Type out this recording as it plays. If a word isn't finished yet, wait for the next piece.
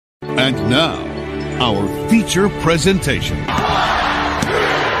And now, our feature presentation.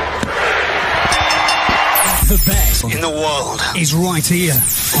 The best in the world is right here,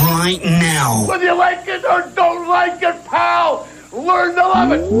 right now. Whether you like it or don't like it, pal, learn to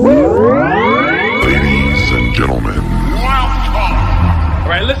love it. Ladies and gentlemen, welcome. All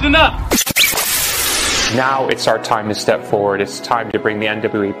right, listen up. Now it's our time to step forward. It's time to bring the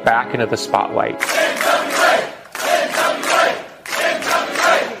NWA back into the spotlight.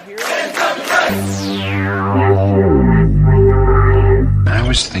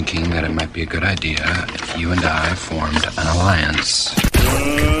 I was thinking that it might be a good idea if you and I formed an alliance.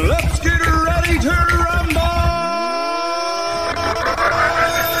 Let's get ready to rumble!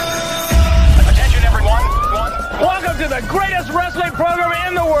 Attention, everyone. Welcome to the greatest wrestling program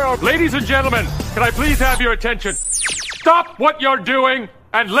in the world. Ladies and gentlemen, can I please have your attention? Stop what you're doing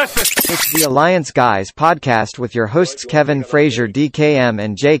and listen. It's the Alliance Guys podcast with your hosts Kevin Frazier, DKM,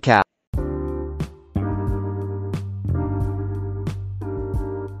 and JCap.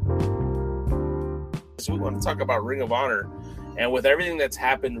 We want to talk about Ring of Honor, and with everything that's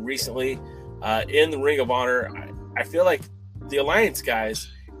happened recently in the Ring of Honor, I feel like the Alliance guys,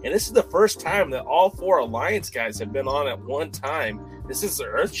 and this is the first time that all four Alliance guys have been on at one time. This is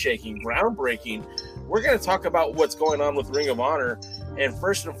earth-shaking, groundbreaking. We're going to talk about what's going on with Ring of Honor, and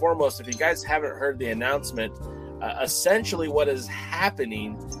first and foremost, if you guys haven't heard the announcement, essentially what is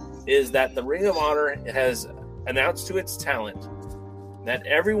happening is that the Ring of Honor has announced to its talent that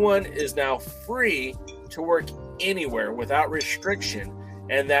everyone is now free to work anywhere without restriction,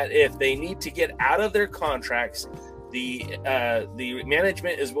 and that if they need to get out of their contracts, the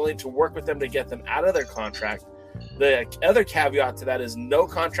management is willing to work with them to get them out of their contract. The other caveat to that is no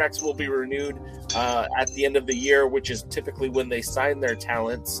contracts will be renewed at the end of the year, which is typically when they sign their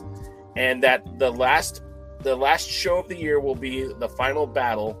talents, and that the last show of the year will be the final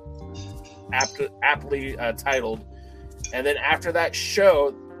battle, aptly titled. And then after that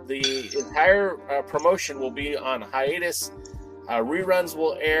show, the entire promotion will be on hiatus. Reruns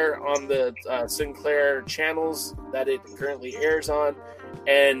will air on the Sinclair channels that it currently airs on.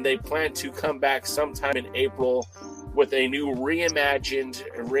 And they plan to come back sometime in April with a new reimagined,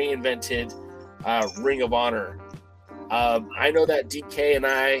 reinvented Ring of Honor. I know that DK and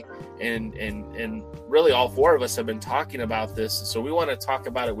I and really all four of us have been talking about this. So we want to talk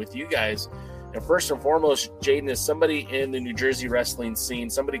about it with you guys. And first and foremost, Jaden is somebody in the New Jersey wrestling scene,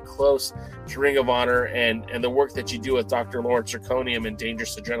 somebody close to Ring of Honor and the work that you do with Dr. Lawrence Zirconium and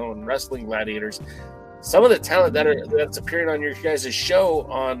Dangerous Adrenaline Wrestling Gladiators. Some of the talent that's appearing on your guys' show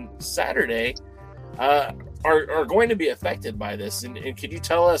on Saturday are going to be affected by this. And could you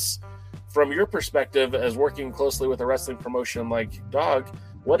tell us, from your perspective as working closely with a wrestling promotion like Dog,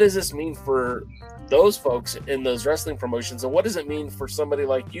 what does this mean for those folks in those wrestling promotions? And what does it mean for somebody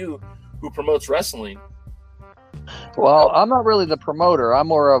like you who promotes wrestling? Well, I'm not really the promoter. I'm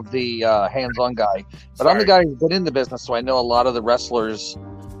more of the hands-on guy. But I'm the guy who's been in the business, so I know a lot of the wrestlers,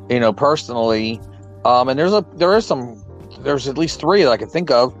 personally. And there's at least three that I can think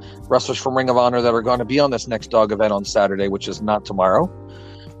of, wrestlers from Ring of Honor that are going to be on this next Dog event on Saturday, which is not tomorrow.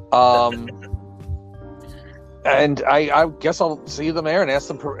 And I guess I'll see them there and ask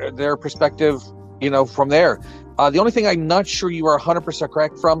them their perspective, from there. The only thing I'm not sure you are 100%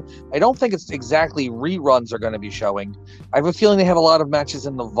 correct from, I don't think it's exactly reruns are going to be showing. I have a feeling they have a lot of matches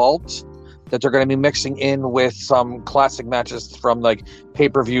in the vault that they're going to be mixing in with some classic matches from like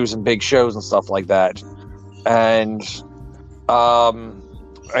pay-per-views and big shows and stuff like that. And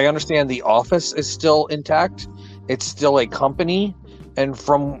I understand the office is still intact. It's still a company. And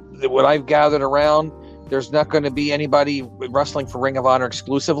from what I've gathered around, there's not going to be anybody wrestling for Ring of Honor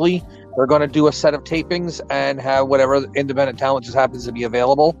exclusively. They're going to do a set of tapings and have whatever independent talent just happens to be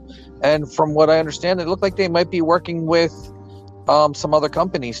available. And from what I understand, it looked like they might be working with some other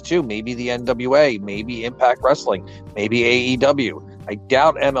companies too. Maybe the NWA, maybe Impact Wrestling, maybe AEW. I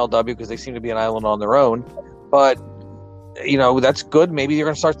doubt MLW because they seem to be an island on their own. But, that's good. Maybe you're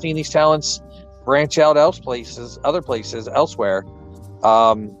going to start seeing these talents branch out other places elsewhere.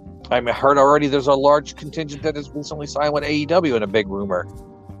 I heard already there's a large contingent that has recently signed with AEW in a big rumor.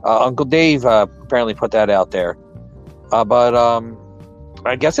 Uncle Dave apparently put that out there. But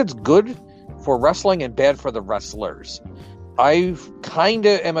I guess it's good for wrestling and bad for the wrestlers. I kind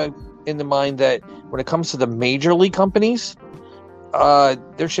of am in the mind that when it comes to the major league companies,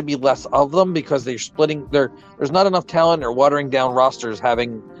 there should be less of them because they're splitting. There's not enough talent or watering down rosters,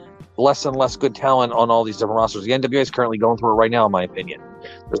 having less and less good talent on all these different rosters. The NWA is currently going through it right now, in my opinion.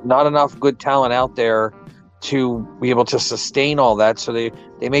 There's not enough good talent out there to be able to sustain all that. So they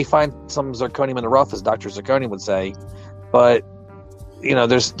may find some zirconium in the rough, as Dr. Zirconium would say. But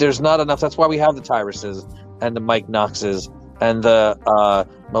there's not enough. That's why we have the Tyruses and the Mike Knoxes and the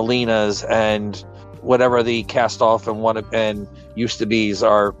Melinas and whatever the cast off and used to be's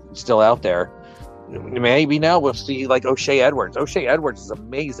are still out there. Maybe now we'll see like O'Shea Edwards. O'Shea Edwards is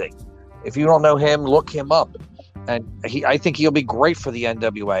amazing. If you don't know him, look him up. And I think he'll be great for the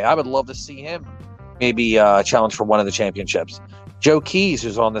NWA. I would love to see him maybe challenge for one of the championships. Joe Keys,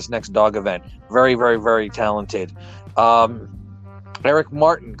 who's on this next dog event, very, very, very talented. Eric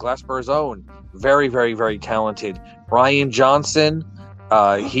Martin, Glassboro's own, very, very, very talented. Brian Johnson,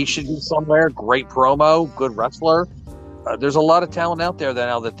 he should be somewhere. Great promo, good wrestler. There's a lot of talent out there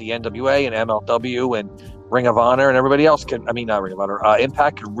now that the NWA and MLW and Ring of Honor and everybody else not Ring of Honor,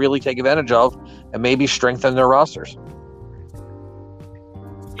 Impact can really take advantage of and maybe strengthen their rosters.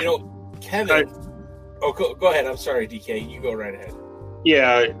 Kevin. Go ahead. I'm sorry, DK. You go right ahead.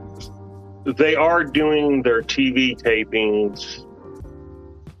 Yeah, they are doing their TV tapings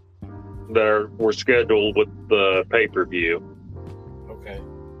that were scheduled with the pay-per-view. Okay.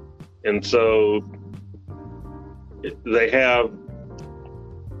 And so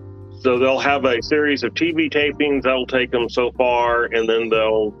they'll have a series of TV tapings that'll take them so far, and then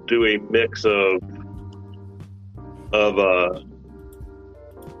they'll do a mix of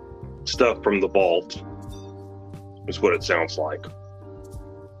stuff from the vault. Is what it sounds like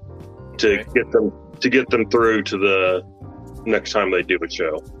to get them through to the next time they do a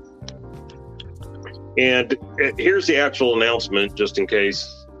show. And here's the actual announcement, just in case,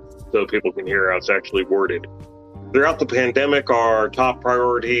 so people can hear how it's actually worded. Throughout the pandemic, our top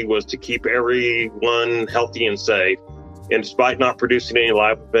priority was to keep everyone healthy and safe. And despite not producing any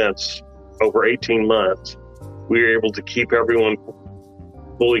live events over 18 months, we were able to keep everyone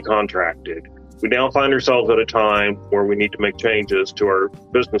fully contracted. We now find ourselves at a time where we need to make changes to our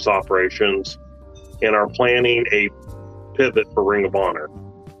business operations and are planning a pivot for Ring of Honor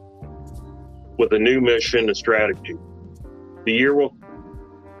with a new mission and strategy. The year will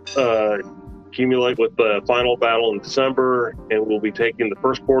accumulate with the final battle in December, and we'll be taking the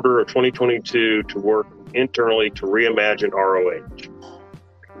first quarter of 2022 to work internally to reimagine ROH.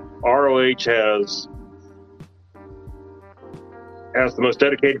 ROH has the most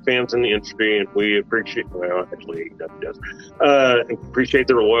dedicated fans in the industry, and we appreciate their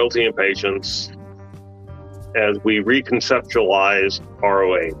loyalty and patience as we reconceptualize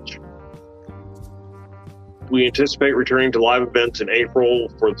ROH. We anticipate returning to live events in April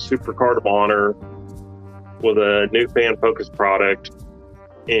for the Supercard of Honor with a new fan-focused product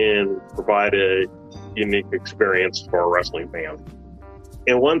and provide a unique experience for a wrestling fan.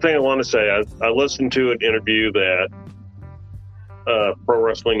 And one thing I want to say, I listened to an interview that Pro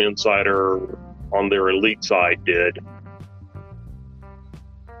Wrestling Insider on their elite side did,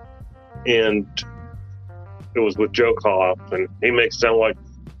 and it was with Joe Koff, and he makes it sound like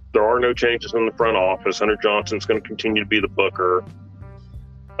there are no changes in the front office. Hunter Johnson's going to continue to be the booker.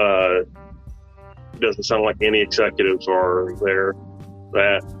 Doesn't sound like any executives are there.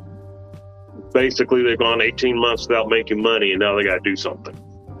 That basically they've gone 18 months without making money, and now they got to do something.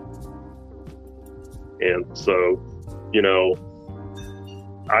 And so,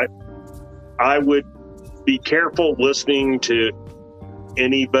 I would be careful listening to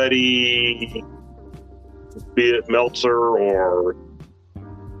anybody, be it Meltzer or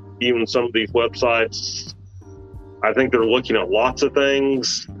even some of these websites. I think they're looking at lots of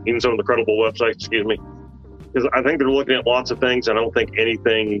things, even some of the credible websites, because I think they're looking at lots of things, and I don't think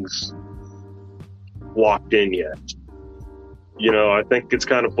anything's locked in yet. I think it's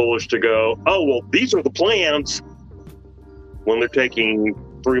kind of foolish to go, oh, well, these are the plans, when they're taking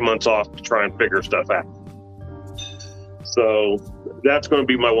 3 months off to try and figure stuff out. So that's going to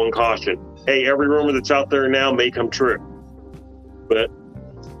be my one caution. Hey, every rumor that's out there now may come true. But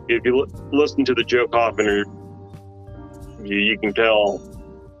if you listen to the Joe Koff interview, you can tell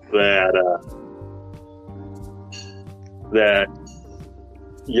that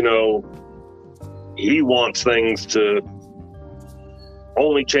he wants things to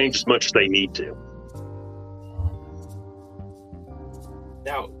only change as much as they need to.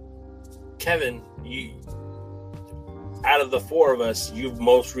 Now, Kevin, out of the four of us, you've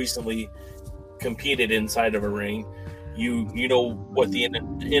most recently competed inside of a ring. You know what the in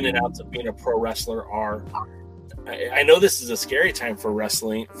and outs of being a pro wrestler are. I know this is a scary time for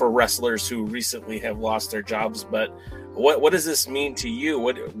wrestlers who recently have lost their jobs, but what does this mean to you?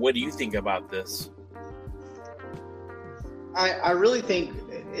 What do you think about this? I really think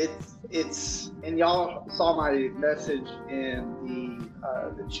it's and y'all saw my message in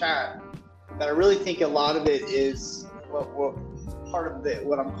the chat, that I really think a lot of it is what part of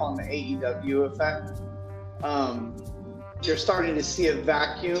what I'm calling the AEW effect. you're starting to see a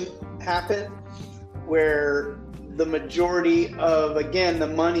vacuum happen where the majority of, again, the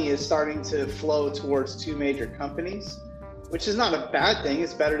money is starting to flow towards two major companies, which is not a bad thing.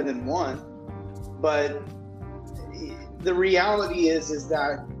 It's better than one. But the reality is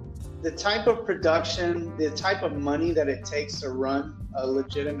that the type of production, the type of money that it takes to run a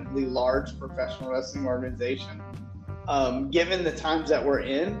legitimately large professional wrestling organization, given the times that we're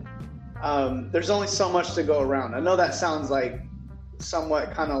in, there's only so much to go around. I know that sounds like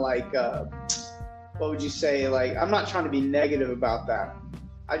somewhat kind of like, what would you say? Like, I'm not trying to be negative about that.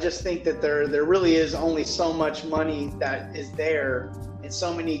 I just think that there really is only so much money that is there, and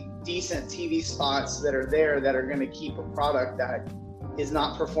so many decent TV spots that are there that are going to keep a product that is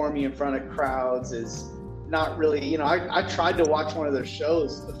not performing in front of crowds, is not really, you know, I tried to watch one of their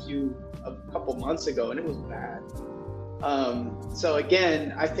shows a couple months ago, and it was bad. So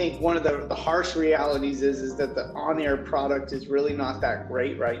again, I think one of the harsh realities is that the on-air product is really not that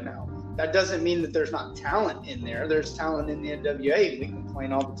great right now. That doesn't mean that there's not talent in there. There's talent in the NWA. We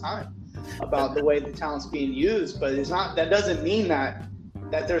complain all the time about the way the talent's being used, but it's not. That doesn't mean that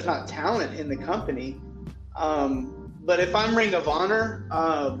there's not talent in the company. But if I'm Ring of Honor,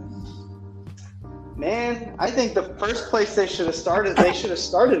 man, I think the first place they should have started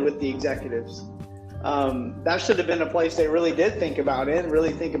with the executives. That should have been a place they really did think about it, and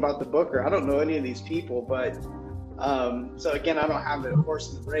really think about the booker. I don't know any of these people, but so again, I don't have a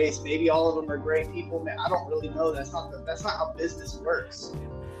horse in the race. Maybe all of them are great people. I don't really know. That's not how business works.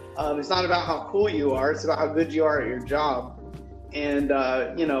 It's not about how cool you are. It's about how good you are at your job. And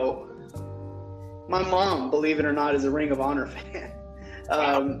you know, my mom, believe it or not, is a Ring of Honor fan.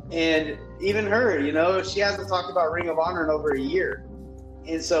 And even her, you know, she hasn't talked about Ring of Honor in over a year.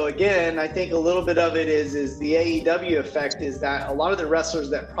 And so again, I think a little bit of it is the AEW effect, is that a lot of the wrestlers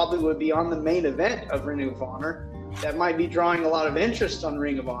that probably would be on the main event of Ring of Honor, that might be drawing a lot of interest on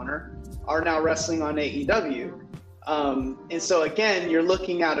Ring of Honor, are now wrestling on AEW. And so again, you're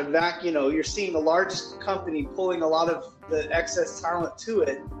looking at you're seeing the largest company pulling a lot of the excess talent to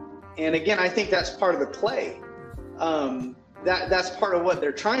it. And again, I think that's part of the play. That's part of what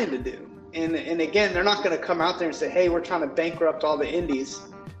they're trying to do. And again, they're not going to come out there and say, hey, we're trying to bankrupt all the indies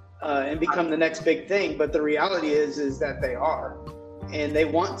and become the next big thing. But the reality is that they are. And they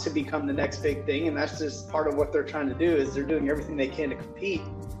want to become the next big thing. And that's just part of what they're trying to do, is they're doing everything they can to compete.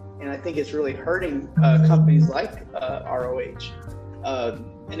 And I think it's really hurting companies like ROH.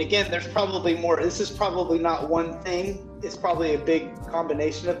 And again, there's probably more. This is probably not one thing. It's probably a big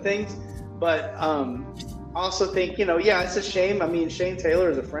combination of things. But I also think, it's a shame. I mean, Shane Taylor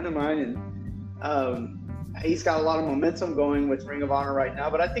is a friend of mine, and he's got a lot of momentum going with Ring of Honor right now.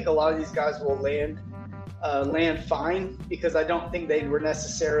 But I think a lot of these guys will land fine, because I don't think they were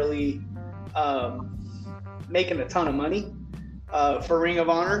necessarily making a ton of money for Ring of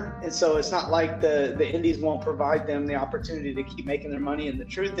Honor. And so it's not like the indies won't provide them the opportunity to keep making their money. And the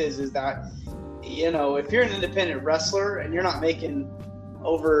truth is that, if you're an independent wrestler and you're not making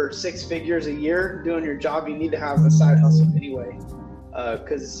over 6 figures a year doing your job, you need to have a side hustle anyway,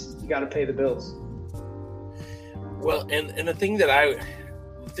 because you got to pay the bills. Well, and the thing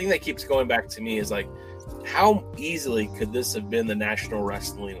that keeps going back to me is, like, how easily could this have been the National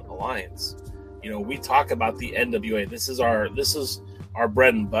Wrestling Alliance? We talk about the NWA. This is our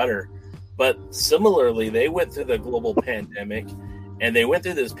bread and butter. But similarly, they went through the global pandemic, and they went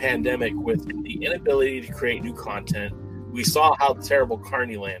through this pandemic with the inability to create new content. We saw how terrible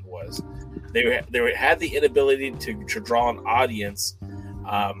Carneyland was. They had the inability to draw an audience.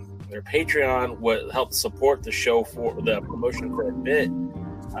 Their Patreon helped support the show for the promotion for a bit.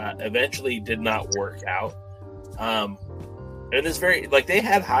 Eventually did not work out. And it's they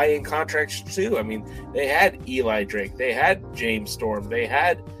had high-end contracts too. I mean, they had Eli Drake, they had James Storm, they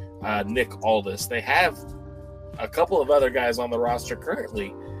had Nick Aldis, they have a couple of other guys on the roster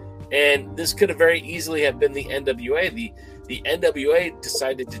currently. And this could have very easily have been the NWA. The NWA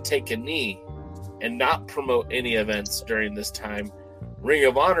decided to take a knee and not promote any events during this time. Ring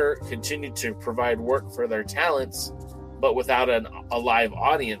of Honor continued to provide work for their talents, but without a live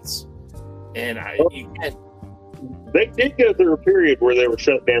audience. And they did go through a period where they were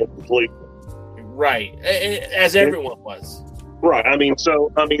shut down completely. Right. As everyone was. Right.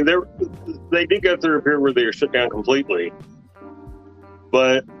 They did go through a period where they were shut down completely.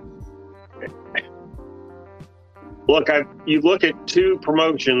 But look, you look at two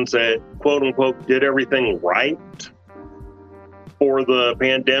promotions that, quote unquote, did everything right for the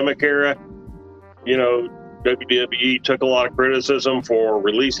pandemic era. WWE took a lot of criticism for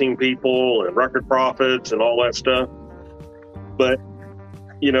releasing people and record profits and all that stuff. But,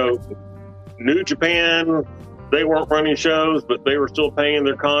 New Japan they weren't running shows, but they were still paying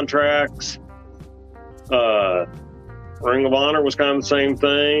their contracts. Ring of Honor was kind of the same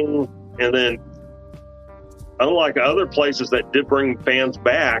thing. And then, unlike other places that did bring fans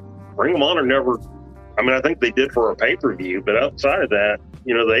back, Ring of Honor never, I mean, I think they did for a pay-per-view, but outside of that,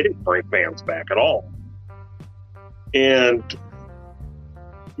 you know, they didn't bring fans back at all. And,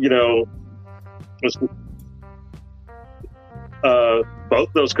 you know, both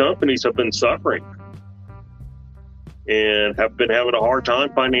those companies have been suffering and have been having a hard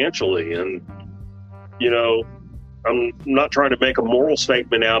time financially. And, you know, I'm not trying to make a moral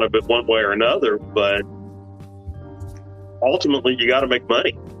statement out of it one way or another, but ultimately you got to make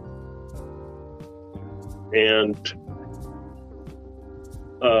money. And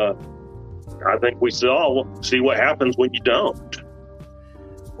I think we see what happens when you don't.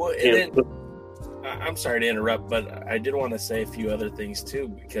 Well, and then, I'm sorry to interrupt, but I did want to say a few other things too,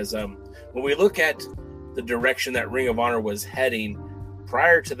 because when we look at the direction that Ring of Honor was heading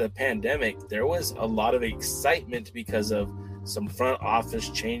prior to the pandemic, there was a lot of excitement because of some front office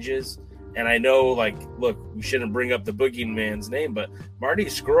changes. And I know, like, look, we shouldn't bring up the boogeyman's name, but Marty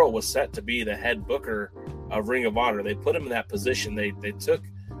Scurll was set to be the head booker of Ring of Honor. They put him in that position. They took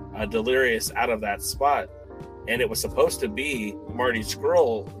Delirious out of that spot, and it was supposed to be Marty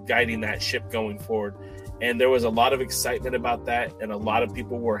Scurll guiding that ship going forward. And there was a lot of excitement about that, and a lot of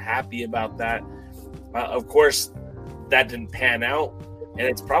people were happy about that. Of course, that didn't pan out, and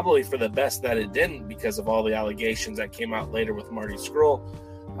it's probably for the best that it didn't because of all the allegations that came out later with Marty Scurll.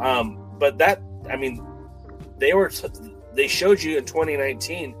 But that, I mean, they showed you in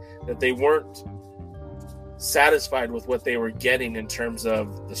 2019 that they weren't satisfied with what they were getting in terms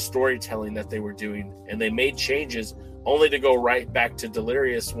of the storytelling that they were doing, and they made changes only to go right back to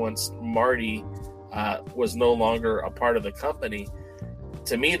Delirious once Marty was no longer a part of the company.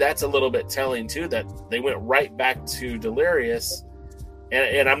 To me, that's a little bit telling too, that they went right back to Delirious.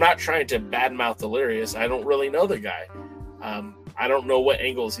 And I'm not trying to badmouth Delirious. I don't really know the guy. I don't know what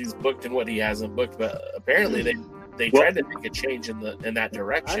angles he's booked and what he hasn't booked, but apparently they tried to make a change in that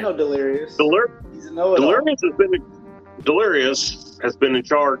direction. I know Delirious. He's a Delirious has been in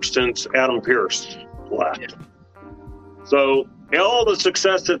charge since Adam Pearce left. Yeah. So all the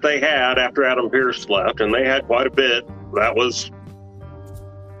success that they had after Adam Pearce left, and they had quite a bit, that was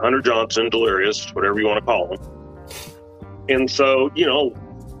Hunter Johnson, Delirious, whatever you want to call him. And so, you know,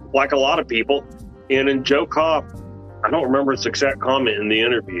 like a lot of people, and in Joe Kopp, I don't remember his exact comment in the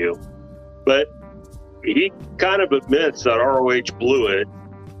interview, but he kind of admits that ROH blew it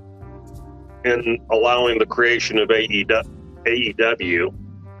in allowing the creation of AEW.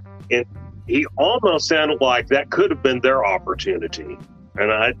 And he almost sounded like that could have been their opportunity.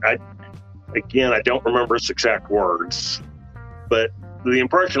 And I don't remember his exact words, but the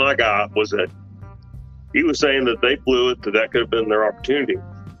impression I got was that he was saying that they blew it, that could have been their opportunity.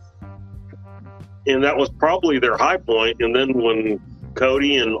 And that was probably their high point. And then when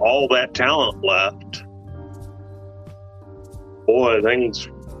Cody and all that talent left, boy,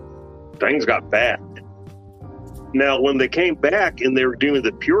 things got bad. Now, when they came back and they were doing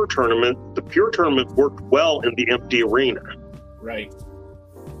the Pure tournament worked well in the empty arena. Right.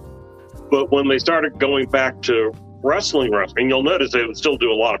 But when they started going back to wrestling, you'll notice they would still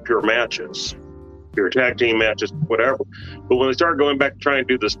do a lot of Pure matches. Your tag team matches, whatever. But when they started going back to trying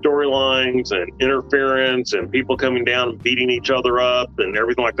to do the storylines and interference and people coming down and beating each other up and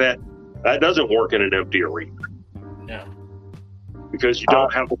everything like that, that doesn't work in an empty arena. No. Because you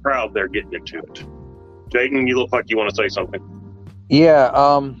don't have the crowd there getting into it. Jaden, you look like you want to say something. Yeah,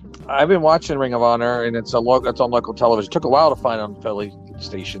 I've been watching Ring of Honor, and it's on local television. It took a while to find on Philly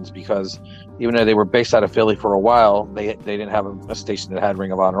stations because even though they were based out of Philly for a while, they didn't have a station that had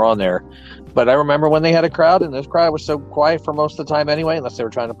Ring of Honor on there. But I remember when they had a crowd, and this crowd was so quiet for most of the time anyway, unless they were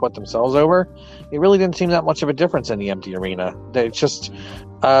trying to put themselves over. It really didn't seem that much of a difference in the empty arena. They just,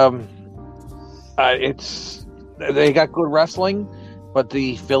 they got good wrestling, but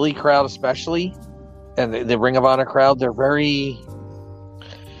the Philly crowd especially, and the Ring of Honor crowd, they're very,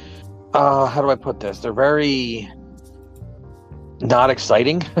 how do I put this? They're very not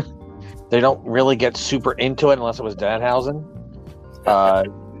exciting. They don't really get super into it unless it was Danhausen.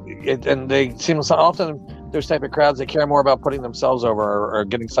 And they seem so often, those type of crowds, they care more about putting themselves over or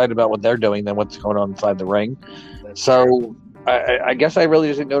getting excited about what they're doing than what's going on inside the ring. So I guess I really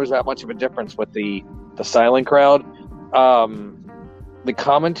didn't notice that much of a difference with the silent crowd. The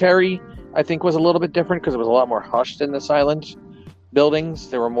commentary, I think, was a little bit different because it was a lot more hushed in the silent buildings.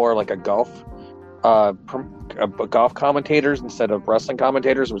 They were more like a golf commentators instead of wrestling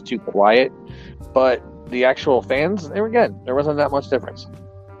commentators. It was too quiet. But the actual fans, there wasn't that much difference.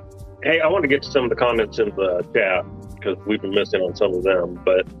 Hey, I want to get to some of the comments in the chat because we've been missing on some of them.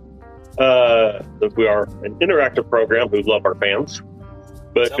 But we are an interactive program who love our fans.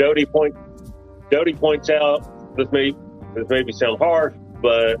 But Jody points out this may sound harsh,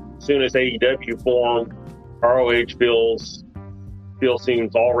 but as soon as AEW formed, ROH feels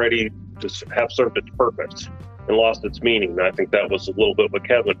seems already to have served its purpose and lost its meaning. And I think that was a little bit what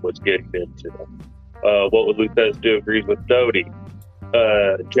Kevin was getting into. What would Luthez do? Agrees with Doty.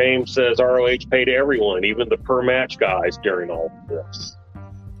 James says ROH paid everyone, even the per match guys during all of this.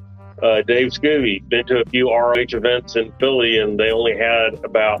 Dave Scooby, been to a few ROH events in Philly and they only had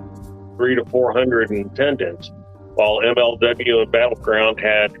about 300 to 400 in attendance, while MLW and Battleground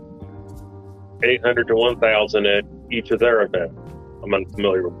had 800 to 1,000 at each of their events. I'm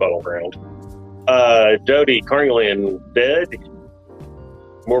unfamiliar with Battleground. Doty, Carneyland dead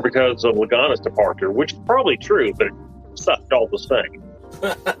more because of Lagana's departure, which is probably true, but it sucked all the same.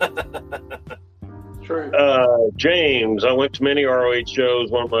 True. James, I went to many ROH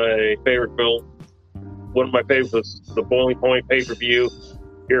shows. One of my favorites was the Boiling Point pay-per-view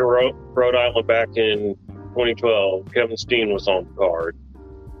here in Rhode Island back in 2012. Kevin Steen was on the card.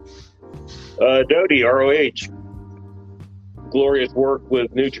 Doty, ROH. Glorious work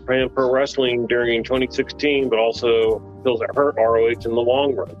with New Japan Pro Wrestling during 2016, but also feels it hurt ROH in the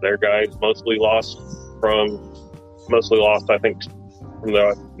long run. Their guys mostly lost, I think, from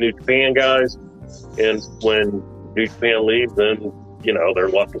the New Japan guys. And when New Japan leaves, then, they're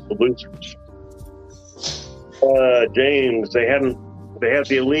left with the losers. James, they had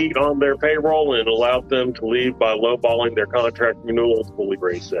the Elite on their payroll and allowed them to leave by lowballing their contract renewals, Bully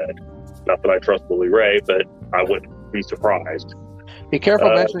Ray said. Not that I trust Bully Ray, but I wouldn't be surprised. Be careful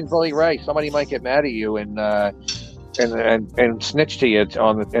mentioning Bully Ray. Somebody might get mad at you and snitch to you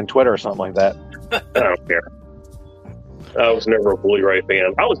on Twitter or something like that. I don't care. I was never a Bully Ray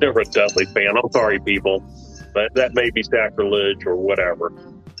fan. I was never a Dudley fan. I'm sorry, people, but that may be sacrilege or whatever.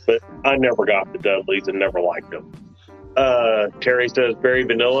 But I never got the Dudleys and never liked them. Terry says Barry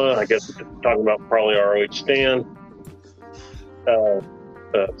Vanilla. I guess we're talking about probably ROH Stan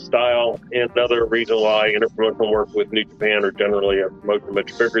style. And another reason why interpromotional work with New Japan or generally a promotion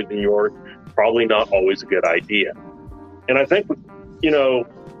much bigger than yours, probably not always a good idea. And I think,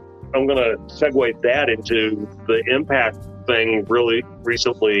 I'm going to segue that into the Impact thing really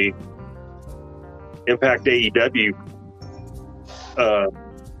recently. Impact AEW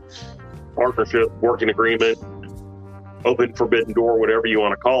partnership, working agreement, open forbidden door, whatever you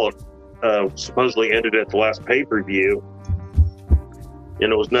want to call it, supposedly ended at the last pay-per-view.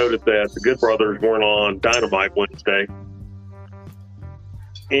 And it was noted that the Good Brothers weren't on Dynamite Wednesday.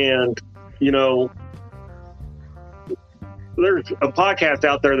 And, there's a podcast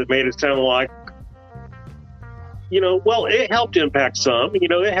out there that made it sound like, it helped Impact some.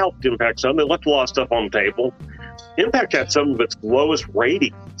 It helped Impact some. They left a lot of stuff on the table. Impact had some of its lowest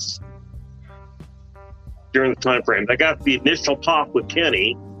ratings during the time frame. They got the initial pop with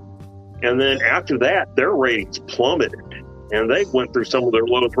Kenny, and then after that, their ratings plummeted. And they went through some of their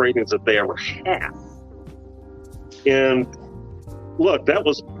lowest ratings that they ever had. And look, that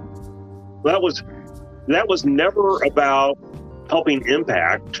was never about helping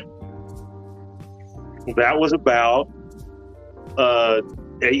Impact. That was about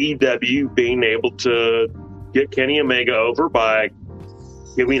AEW being able to get Kenny Omega over by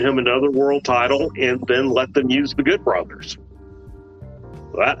giving him another world title and then let them use the Good Brothers.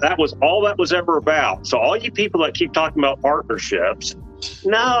 That was all that was ever about. So all you people that keep talking about partnerships,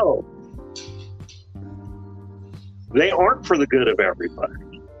 no. They aren't for the good of everybody.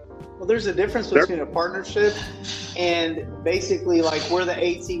 Well, there's a difference between a partnership and basically like we're the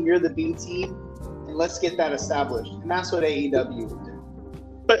A team, you're the B team, and let's get that established. And that's what AEW would do.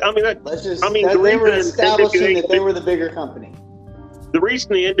 But they were establishing that they were the bigger company. The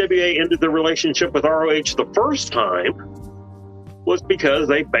reason the NWA ended the relationship with ROH the first time was because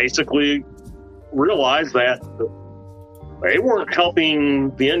they basically realized that they weren't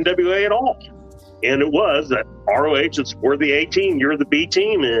helping the NWA at all. And it was that ROH is, we're the A team, you're the B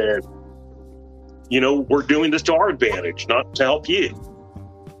team, and, we're doing this to our advantage, not to help you.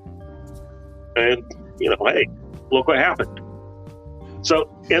 And, hey, look what happened. So,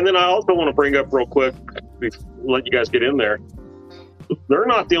 and then I also want to bring up real quick, let you guys get in there. They're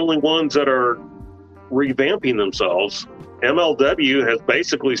not the only ones that are revamping themselves. MLW has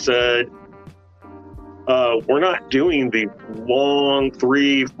basically said, we're not doing the long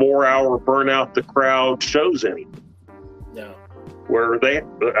 3-4 hour burn out the crowd shows anymore. No. Where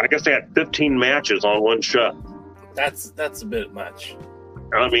I guess they had 15 matches on one show. That's a bit much.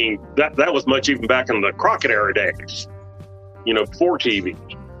 I mean, that was much even back in the Crockett era days, before TV.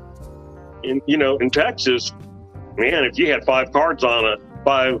 in Texas, man, if you had 5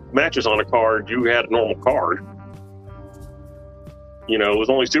 matches on a card, you had a normal card. It was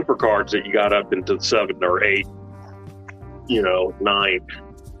only super cards that you got up into 7 or 8, 9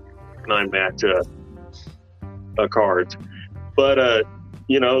 match cards. But,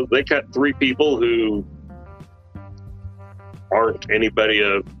 they cut 3 people who aren't anybody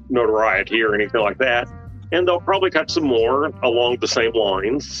of notoriety or anything like that. And they'll probably cut some more along the same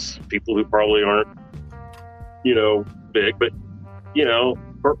lines. People who probably aren't, big. But,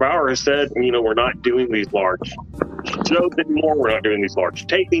 Kurt Bauer has said, we're not doing these large shows anymore. We're not doing these large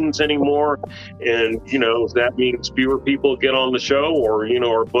tapings anymore. And, if that means fewer people get on the show or,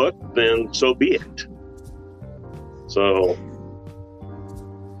 are booked, then so be it. So,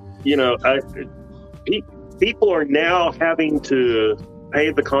 people are now having to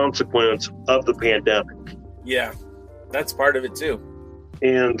pay the consequence of the pandemic. Yeah, that's part of it too.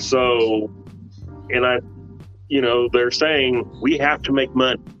 And so, they're saying we have to make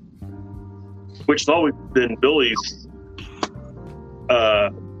money, which has always been Billy's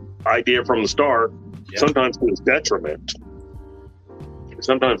idea from the start, sometimes to his detriment.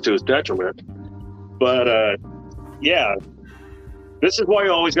 But, this is why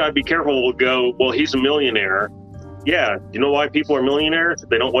you always got to be careful to go, well, he's a millionaire. Yeah, you know why people are millionaires?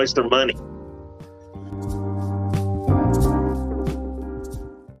 They don't waste their money.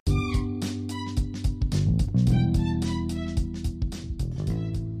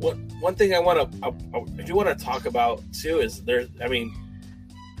 One thing I do want to talk about too is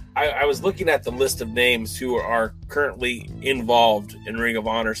I was looking at the list of names who are currently involved in Ring of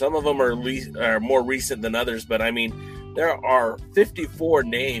Honor. Some of them are more recent than others, but there are 54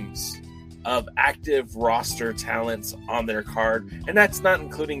 names of active roster talents on their card, and that's not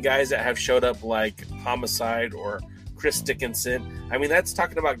including guys that have showed up like Homicide or Chris Dickinson. That's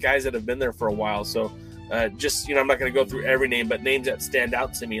talking about guys that have been there for a while. So I'm not going to go through every name, but names that stand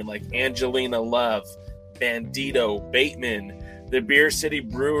out to me like Angelina Love, Bandito, Bateman, the Beer City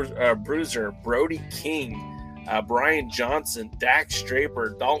Bruiser, Brody King, Brian Johnson, Dax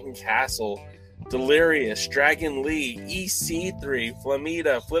Draper, Dalton Castle, Delirious, Dragon Lee, EC3,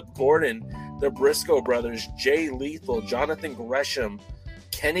 Flamita, Flip Gordon, the Briscoe Brothers, Jay Lethal, Jonathan Gresham,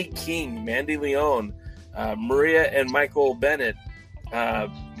 Kenny King, Mandy Leon, Maria and Michael Bennett,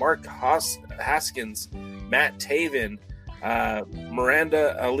 Mark Haskins, Matt Taven,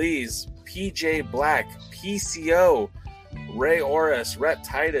 Miranda Elise, PJ Black, PCO, Ray Oris, Rhett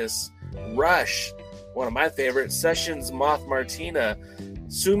Titus, Rush, one of my favorites, Sessions Moth Martina,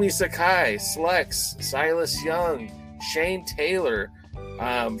 Sumi Sakai, Slex, Silas Young, Shane Taylor,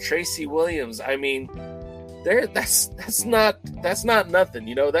 Tracy Williams. That's not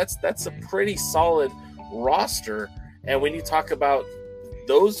nothing. That's a pretty solid roster. And when you talk about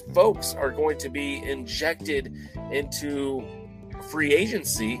those folks are going to be injected into free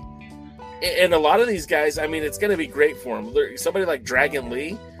agency, and a lot of these guys, it's going to be great for them. Somebody like Dragon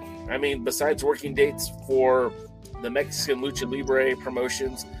Lee, besides working dates for the Mexican Lucha Libre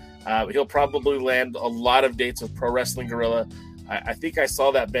promotions, he'll probably land a lot of dates with Pro Wrestling Guerrilla. I think I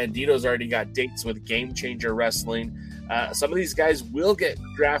saw that Bandito's already got dates with Game Changer Wrestling. Some of these guys will get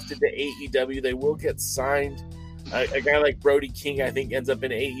drafted to AEW. They will get signed. A guy like Brody King, I think, ends up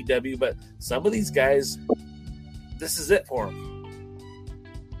in AEW. But some of these guys, this is it for them.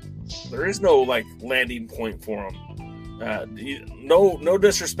 There is no landing point for them. No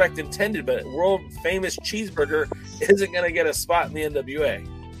disrespect intended, but world famous Cheeseburger isn't going to get a spot in the NWA.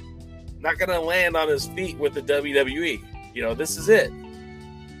 Not going to land on his feet with the WWE. This is it.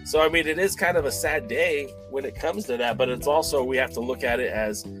 So, it is kind of a sad day when it comes to that, but it's also, we have to look at it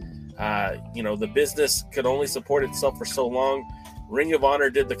as, the business could only support itself for so long. Ring of Honor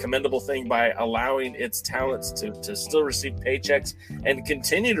did the commendable thing by allowing its talents to still receive paychecks and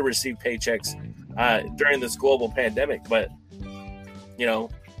continue to receive paychecks during this global pandemic. But,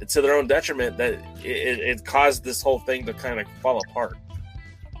 it's to their own detriment that it caused this whole thing to kind of fall apart.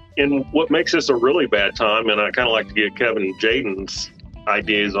 And what makes this a really bad time, and I kind of like to get Kevin and Jaden's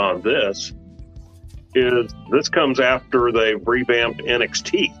ideas on this, is this comes after they've revamped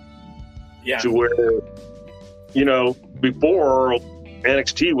NXT. Yeah. To where, before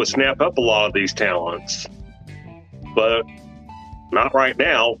NXT would snap up a lot of these talents, but not right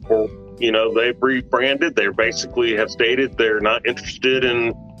now. They've rebranded. They basically have stated they're not interested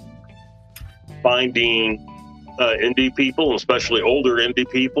in finding indie people, especially older indie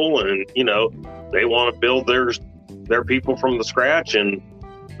people, and they want to build their people from the scratch. And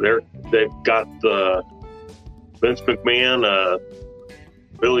they've got the Vince McMahon,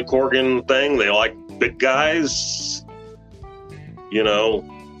 Billy Corgan thing. They like big guys,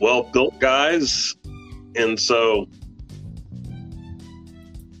 well-built guys. And so,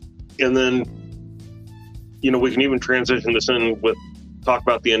 and then, we can even transition this in with talk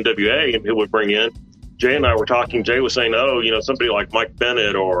about the NWA and who would bring in. Jay and I were talking. Jay was saying, somebody like Mike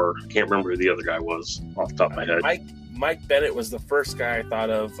Bennett, or I can't remember who the other guy was off the top of my head. Mike Bennett was the first guy I thought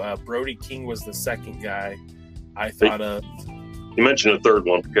of. Brody King was the second guy I thought of. You mentioned a third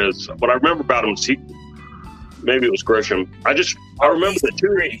one because what I remember about him was maybe it was Grisham. I remember the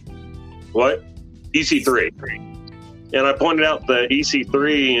two. What? EC3. And I pointed out that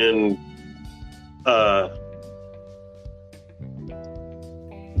EC3 and I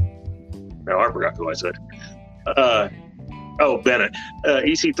forgot who I said. Bennett.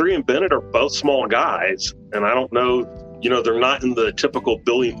 EC3 and Bennett are both small guys, and I don't know, they're not in the typical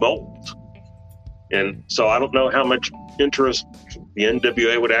Billy mold. And so I don't know how much interest the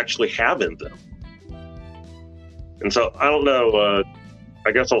NWA would actually have in them. And so I don't know.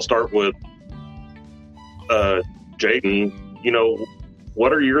 I guess I'll start with Jaden.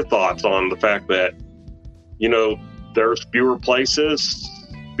 What are your thoughts on the fact that, there's fewer places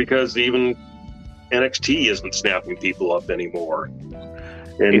because even NXT isn't snapping people up anymore.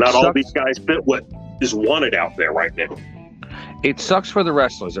 And not all these guys fit what is wanted out there right now. It sucks for the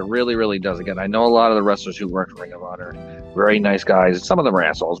wrestlers. It really, really does. Again, I know a lot of the wrestlers who work for Ring of Honor, very nice guys. Some of them are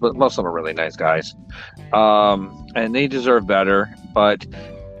assholes, but most of them are really nice guys. And they deserve better. But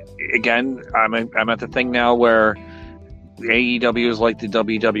again, I'm at the thing now where AEW is like the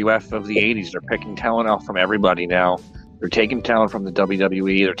WWF of the 80s. They're picking talent out from everybody now. They're taking talent from the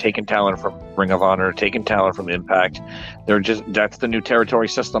WWE. They're taking talent from Ring of Honor. Taking talent from Impact. That's the new territory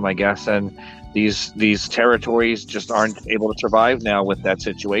system, I guess. And these territories just aren't able to survive now with that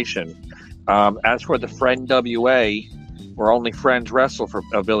situation. As for the Friend WA, where only friends wrestle for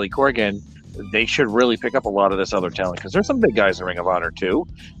Billy Corgan, they should really pick up a lot of this other talent because there's some big guys in Ring of Honor too.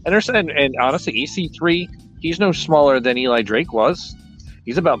 And honestly, EC3, he's no smaller than Eli Drake was.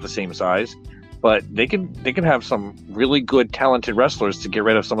 He's about the same size. But they can have some really good, talented wrestlers to get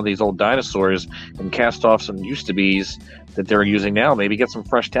rid of some of these old dinosaurs and cast off some used-to-bes that they're using now. Maybe get some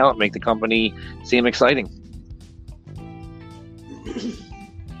fresh talent, make the company seem exciting.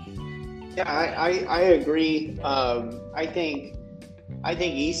 Yeah, I agree. I think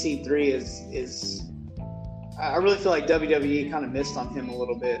EC3 is. I really feel like WWE kind of missed on him a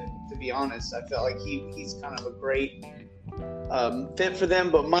little bit. To be honest, I felt like he's kind of a great fit for them,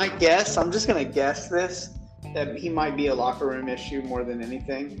 but my guess, I'm just going to guess this, that he might be a locker room issue more than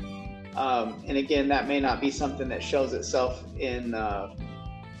anything. And again, that may not be something that shows itself in,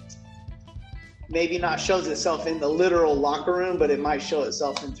 maybe not shows itself in the literal locker room, but it might show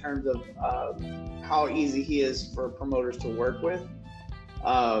itself in terms of how easy he is for promoters to work with.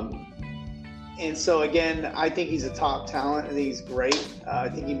 And so again, I think he's a top talent. I think he's great. I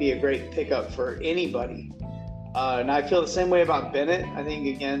think he'd be a great pickup for anybody. And I feel the same way about Bennett. I think,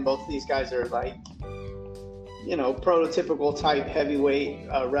 again, both of these guys are like, prototypical type heavyweight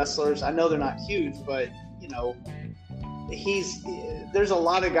wrestlers. I know they're not huge, but, there's a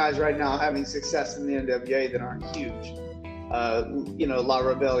lot of guys right now having success in the NWA that aren't huge. La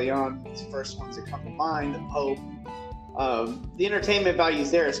Rebellion, his first ones that come to mind, the Pope. The entertainment value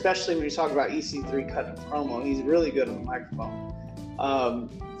is there, especially when you talk about EC3 cutting a promo. He's really good on the microphone.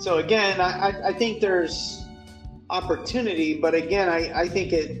 So, again, I think there's opportunity, but again, I think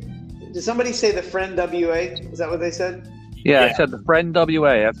did somebody say the Friend WA? Is that what they said? Yeah. I said the Friend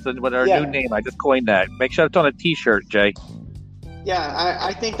WA. That's our new name. I just coined that. Make sure it's on a t-shirt, Jay. Yeah,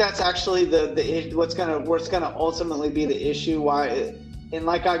 I think that's actually the what's gonna ultimately be the issue. Why? And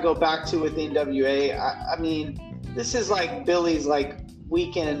like I go back to with the NWA, I mean, this is like Billy's like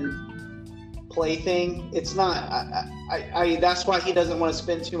weekend plaything. It's not. That's why he doesn't want to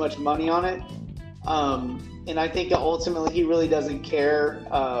spend too much money on it. And I think ultimately he really doesn't care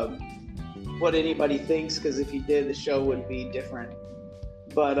what anybody thinks, because if he did, the show would be different.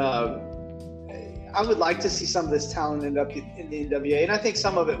 But I would like to see some of this talent end up in the NWA, and I think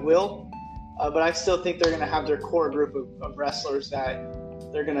some of it will. But I still think they're going to have their core group of wrestlers that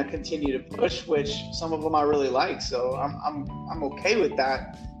they're going to continue to push, which some of them I really like. So I'm okay with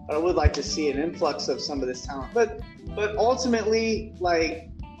that. But I would like to see an influx of some of this talent. But ultimately,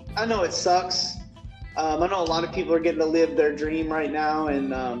 like, I know it sucks. I know a lot of people are getting to live their dream right now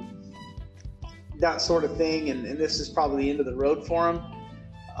and that sort of thing, and this is probably the end of the road for them.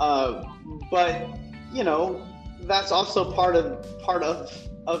 But that's also part of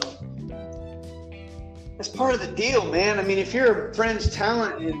that's part of the deal, man. I mean, if you're a fringe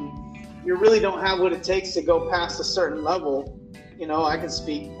talent and you really don't have what it takes to go past a certain level, I can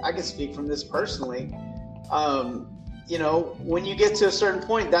speak from this personally. when you get to a certain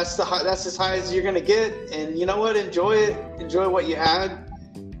point, that's as high as you're going to get. And you know what? Enjoy it. Enjoy what you had.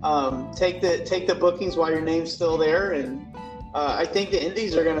 Take the bookings while your name's still there. And I think the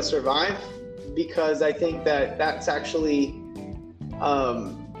indies are going to survive, because I think that's actually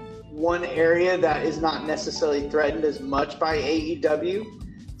one area that is not necessarily threatened as much by AEW.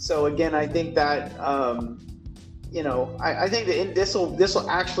 So again, I think that I think this will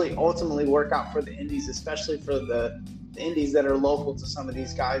actually ultimately work out for the indies, especially for the indies that are local to some of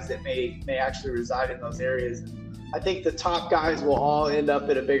these guys that may actually reside in those areas. I think the top guys will all end up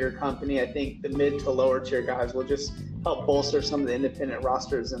at a bigger company. I think the mid to lower tier guys will just help bolster some of the independent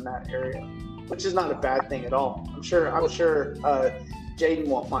rosters in that area, which is not a bad thing at all. I'm sure Jaden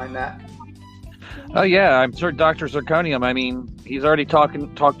won't mind that. Oh yeah, I'm sure Dr. Zirconium. I mean, he's already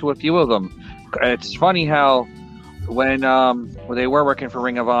talked to a few of them. It's funny how when they were working for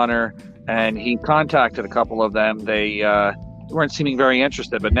Ring of Honor and he contacted a couple of them, they weren't seeming very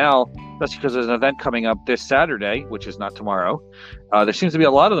interested. But now, that's because there's an event coming up this Saturday, which is not tomorrow. There seems to be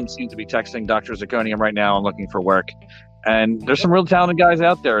a lot of them seem to be texting Dr. Zirconium right now and looking for work. And there's some real talented guys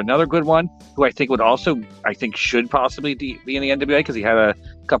out there. Another good one who I think should possibly be in the NWA because he had a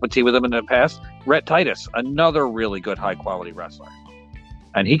cup of tea with him in the past. Rhett Titus, another really good high quality wrestler,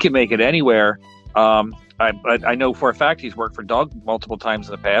 and he can make it anywhere. I know for a fact he's worked for Dog multiple times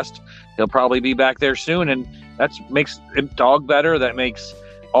in the past. He'll probably be back there soon, and that makes Dog better. That makes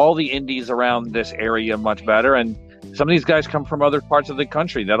all the indies around this area much better. And some of these guys come from other parts of the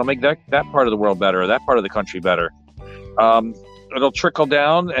country. That'll make that part of the world better, or that part of the country better. It'll trickle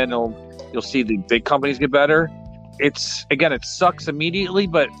down, and you'll see the big companies get better. It sucks immediately,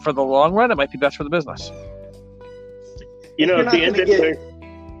 but for the long run, it might be best for the business. At the end of the day.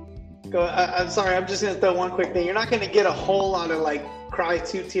 I'm sorry, I'm just going to throw one quick thing. You're not going to get a whole lot of cry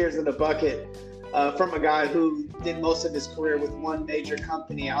 2 tears in a bucket from a guy who did most of his career with one major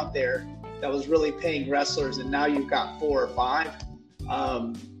company out there that was really paying wrestlers, and now you've got 4 or 5.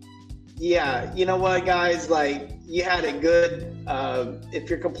 Yeah, you know what, guys? You had it good. If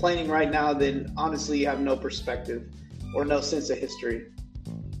you're complaining right now, then honestly, you have no perspective or no sense of history.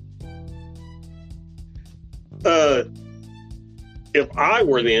 If I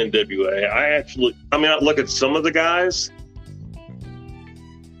were the NWA, I'd look at some of the guys,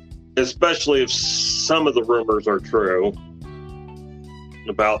 especially if some of the rumors are true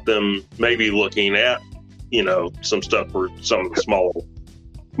about them maybe looking at, some stuff for some of the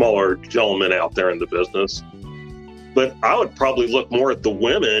smaller gentlemen out there in the business. But I would probably look more at the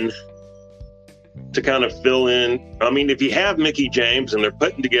women to kind of fill in. I mean, if you have Mickie James and they're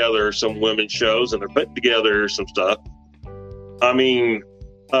putting together some women's shows and they're putting together some stuff, I mean,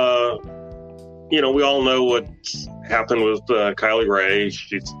 we all know what's happened with Kylie Ray.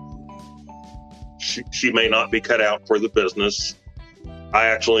 She may not be cut out for the business.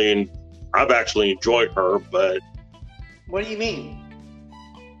 I've actually enjoyed her, but what do you mean?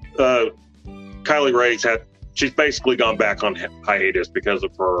 Kylie Ray's she's basically gone back on hiatus because of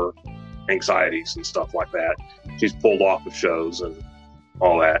her anxieties and stuff like that. She's pulled off of shows and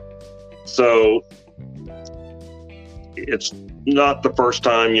all that. So it's not the first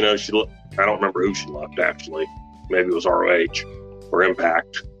time, I don't remember who she left actually. Maybe it was ROH or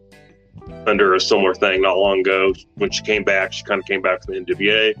Impact under a similar thing not long ago. When she came back, she kind of came back from the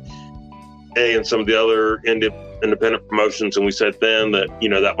NWA and some of the other independent promotions, and we said then that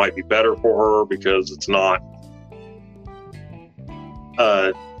that might be better for her because it's not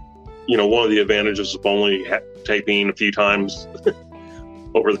one of the advantages of only taping a few times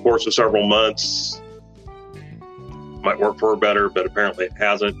over the course of several months might work for her better, but apparently it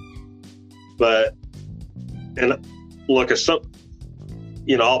hasn't. And look,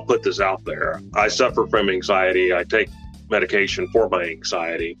 I'll put this out there. I suffer from anxiety. I take medication for my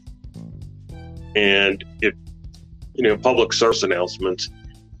anxiety. And if, public service announcements,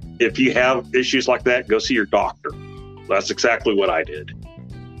 if you have issues like that, go see your doctor. That's exactly what I did.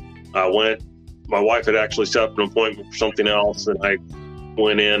 I went, my wife had actually set up an appointment for something else, and I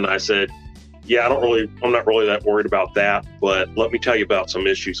went in, I said, yeah, I'm not really that worried about that, but let me tell you about some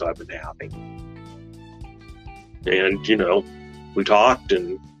issues I've been having. And, we talked,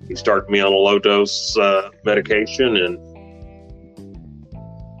 and he started me on a low dose medication, and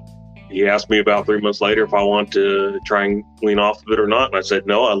he asked me about 3 months later if I want to try and lean off of it or not. And I said,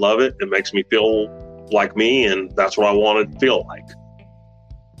 no, I love it. It makes me feel like me, and that's what I wanted to feel like.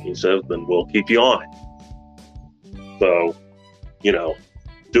 He said, then we'll keep you on it. So,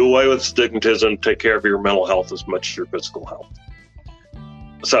 do away with stigmatism, take care of your mental health as much as your physical health.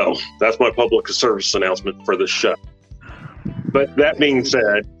 So that's my public service announcement for this show. But that being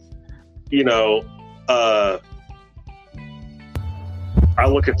said, I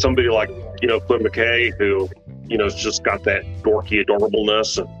look at somebody like, Quinn McKay, who, has just got that dorky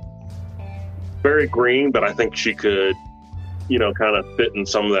adorableness and very green, but I think she could, kind of fit in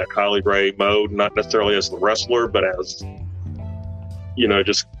some of that Kylie Ray mode, not necessarily as the wrestler, but as,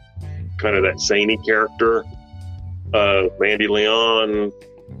 just kind of that zany character. Mandy Leon,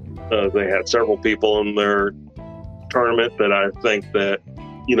 they had several people in their tournament that I think that,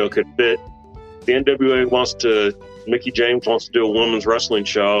 could fit. The NWA Mickie James wants to do a women's wrestling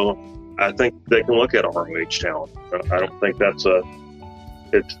show. I think they can look at ROH talent. I don't think that's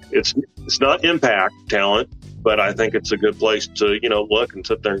it's not Impact talent, but I think it's a good place to, look and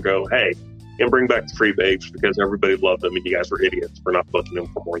sit there and go, hey, and bring back the Free Babes because everybody loved them and you guys were idiots for not booking them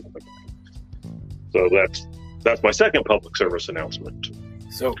for more than a game. So that's my second public service announcement.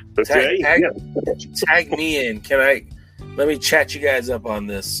 So okay. Tag me in. Let me chat you guys up on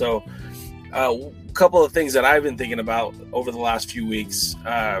this. So a couple of things that I've been thinking about over the last few weeks,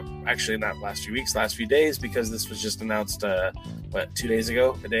 actually not last few weeks, last few days, because this was just announced, 2 days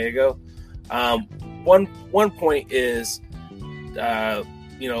ago, a day ago. One point is, if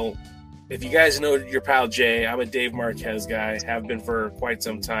you guys know your pal Jay, I'm a Dave Marquez guy, have been for quite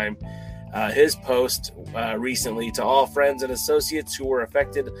some time. His post recently to all friends and associates who were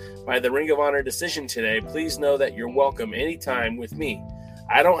affected by the Ring of Honor decision today, please know that you're welcome anytime with me.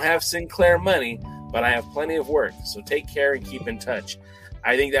 I don't have Sinclair money, but I have plenty of work, so take care and keep in touch.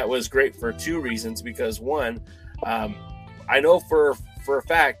 I think that was great for two reasons, because one, I know for a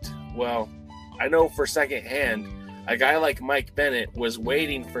fact, I know for secondhand, a guy like Mike Bennett was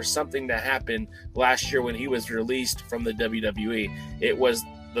waiting for something to happen last year when he was released from the WWE. It was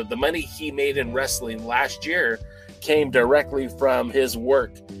the money he made in wrestling last year came directly from his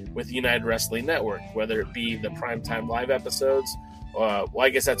work with United Wrestling Network, whether it be the Primetime Live episodes. I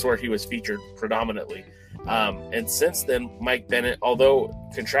guess that's where he was featured predominantly. And since then, Mike Bennett, although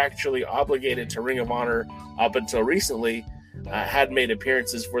contractually obligated to Ring of Honor up until recently, had made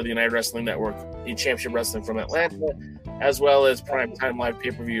appearances for the United Wrestling Network in Championship Wrestling from Atlanta, as well as Primetime Live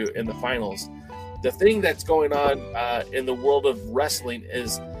pay-per-view in the finals. The thing that's going on in the world of wrestling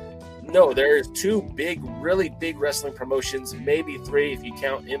is, there's two really big wrestling promotions, maybe three if you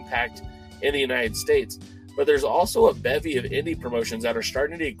count Impact in the United States. But there's also a bevy of indie promotions that are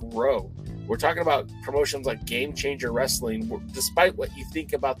starting to grow. We're talking about promotions like Game Changer Wrestling. Despite what you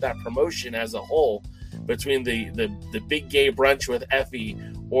think about that promotion as a whole, between the Big Gay Brunch with Effie,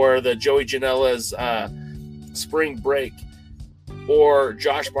 or the Joey Janela's Spring Break, or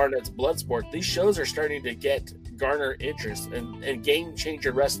Josh Barnett's Bloodsport, these shows are starting to garner interest. And Game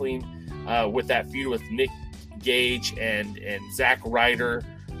Changer Wrestling, with that feud with Nick Gage and Zack Ryder,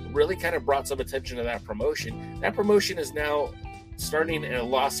 really kind of brought some attention to that promotion. That promotion is now starting in a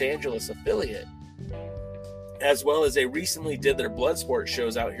Los Angeles affiliate, as well as they recently did their Bloodsport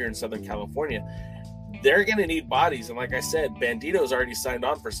shows out here in Southern California. They're going to need bodies, and like I said, Bandito's already signed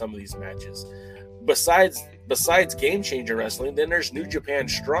on for some of these matches. Besides Game Changer Wrestling, then there's New Japan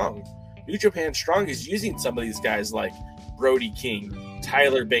Strong. New Japan Strong is using some of these guys like Brody King,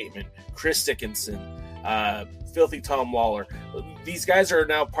 Tyler Bateman, Chris Dickinson, Filthy Tom Lawler. These guys are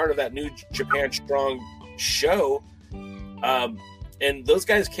now part of that New Japan Strong show, and those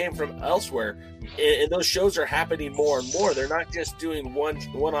guys came from elsewhere, and those shows are happening more and more. They're not just doing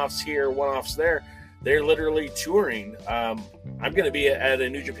one-offs here, one-offs there. They're literally touring. I'm going to be at a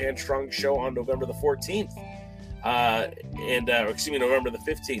New Japan Strong show on November the 14th, November the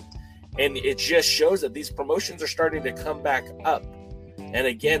 15th, and it just shows that these promotions are starting to come back up. And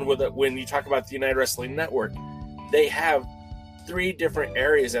again, when you talk about the United Wrestling Network, they have 3 different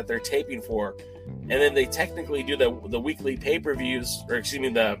areas that they're taping for. And then they technically do the weekly pay-per-views,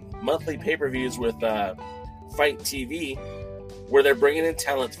 the monthly pay-per-views with Fight TV, where they're bringing in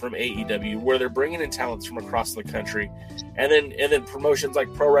talents from AEW, where they're bringing in talents from across the country. And then promotions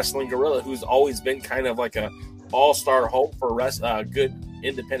like Pro Wrestling Guerrilla, who's always been kind of like a all-star home for good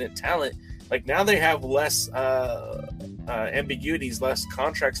independent talent. Like, now they have less ambiguities, less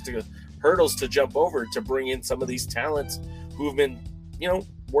hurdles to jump over to bring in some of these talents who've been,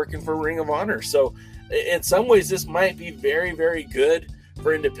 working for Ring of Honor. So in some ways, this might be very, very good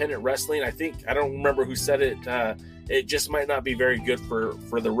for independent wrestling. I don't remember who said it. It just might not be very good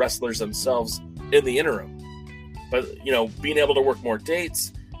for the wrestlers themselves in the interim. But, being able to work more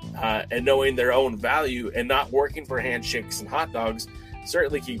dates and knowing their own value and not working for handshakes and hot dogs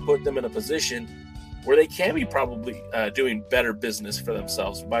certainly can put them in a position where they can be probably doing better business for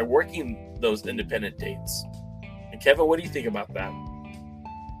themselves by working those independent dates. And Kevin, what do you think about that?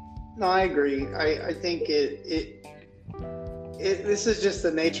 No, I agree. I think it this is just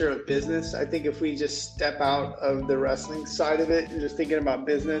the nature of business. I think if we just step out of the wrestling side of it and just thinking about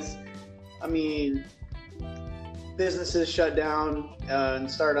business, I mean, businesses shut down and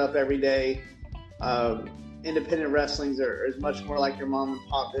start up every day. Independent wrestlings is much more like your mom and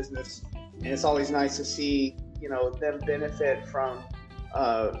pop business, and it's always nice to see them benefit from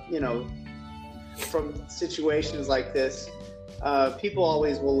from situations like this. People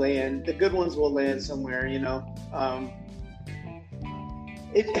always will land. The good ones will land somewhere.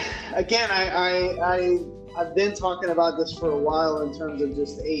 I've been talking about this for a while in terms of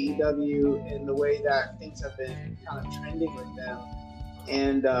just AEW and the way that things have been kind of trending with them.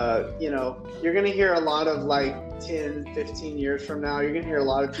 And, you're going to hear a lot of 10, 15 years from now, you're going to hear a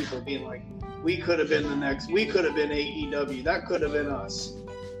lot of people being like, we could have been we could have been AEW. That could have been us.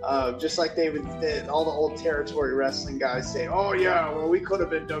 Just like all the old territory wrestling guys say, oh yeah, well, we could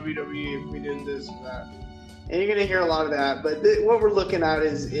have been WWE if we did this or that. And you're going to hear a lot of that. But what we're looking at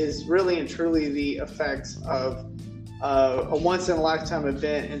is really and truly the effects of a once-in-a-lifetime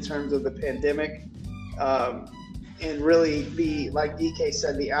event in terms of the pandemic. And really, like DK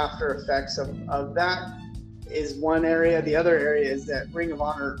said, the after effects of that is one area. The other area is that Ring of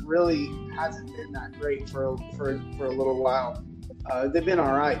Honor really hasn't been that great for a little while. They've been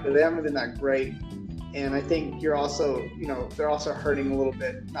all right, but they haven't been that great. And I think they're also hurting a little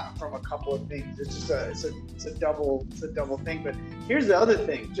bit, not from a couple of things. It's just it's a double thing. But here's the other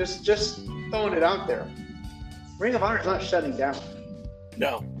thing, just throwing it out there. Ring of Honor is not shutting down.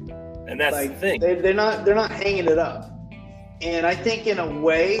 No, and that's the thing. They're not hanging it up. And I think in a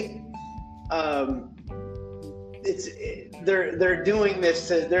way, they're doing this.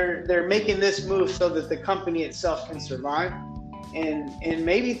 They're making this move so that the company itself can survive and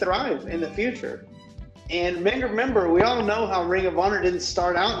maybe thrive in the future. And remember, we all know how Ring of Honor didn't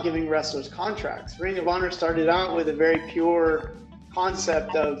start out giving wrestlers contracts. Ring of Honor started out with a very pure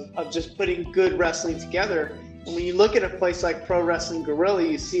concept of just putting good wrestling together. And when you look at a place like Pro Wrestling Guerrilla,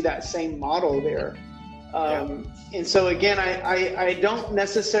 you see that same model there. And so again, I don't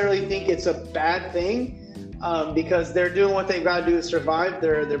necessarily think it's a bad thing because they're doing what they've got to do to survive.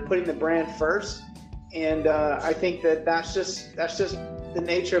 They're putting the brand first, and I think that's just the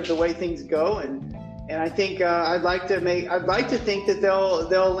nature of the way things go. And I think I'd like to think that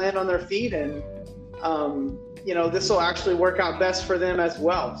they'll land on their feet, and this will actually work out best for them as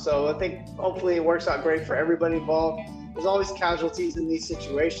well. So I think hopefully it works out great for everybody involved. There's always casualties in these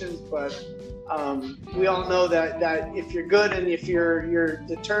situations, but we all know that if you're good and if you're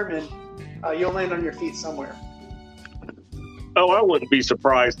determined, you'll land on your feet somewhere. Oh, I wouldn't be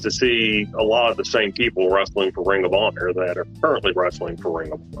surprised to see a lot of the same people wrestling for Ring of Honor that are currently wrestling for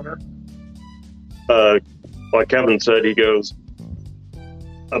Ring of Honor. Like Kevin said, he goes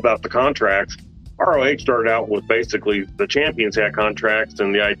about the contracts. ROH started out with basically the champions had contracts,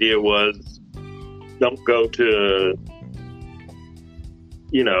 and the idea was don't go to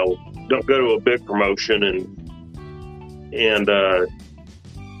a big promotion and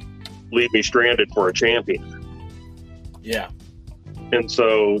leave me stranded for a champion. Yeah. And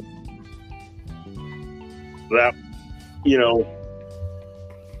so that,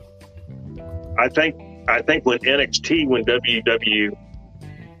 I think when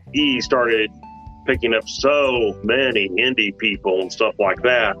WWE started picking up so many indie people and stuff like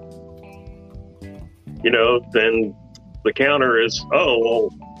that, then the counter is, oh, well,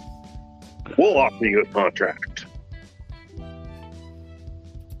 we'll offer you a contract.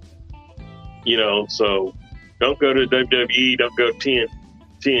 So don't go to WWE, don't go to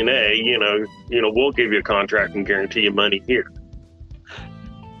TNA, we'll give you a contract and guarantee you money here.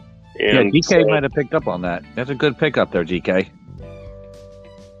 And DK might have picked up on that. That's a good pickup there, DK.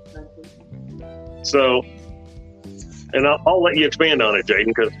 So, and I'll let you expand on it, Jaden,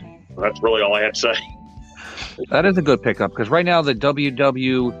 because that's really all I have to say. That is a good pickup, because right now the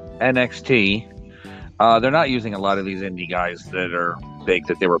NXT, they're not using a lot of these indie guys that are big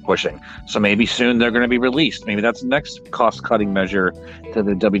that they were pushing. So maybe soon they're going to be released. Maybe that's the next cost-cutting measure that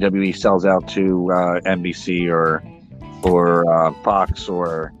the WWE sells out to NBC or Fox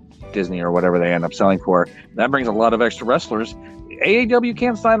or Disney or whatever they end up selling for. That brings a lot of extra wrestlers. AEW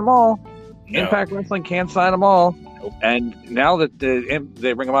can't sign them all. No. Impact Wrestling can't sign them all. Nope. And now that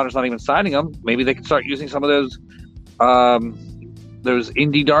the Ring of Honor's not even signing them, maybe they can start using some of those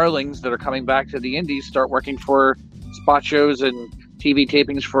indie darlings that are coming back to the indies, start working for spot shows and TV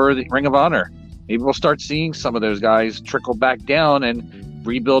tapings for the Ring of Honor. Maybe we'll start seeing some of those guys trickle back down and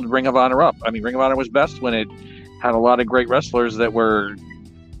rebuild Ring of Honor up. I mean, Ring of Honor was best when it had a lot of great wrestlers that were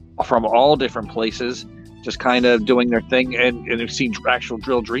from all different places just kind of doing their thing. And we've seen actual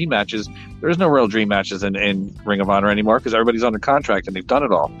real dream matches. There's no real dream matches in Ring of Honor anymore because everybody's under contract and they've done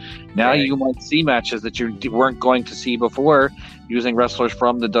it all. Now you might see matches that you weren't going to see before using wrestlers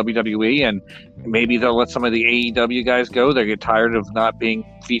from the WWE, and maybe they'll let some of the AEW guys go. They get tired of not being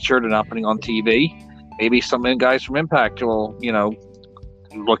featured and not putting on TV. Maybe some guys from Impact will,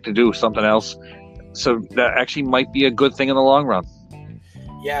 look to do something else. So that actually might be a good thing in the long run.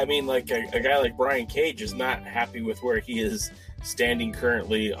 Yeah, I mean, like a guy like Brian Cage is not happy with where he is standing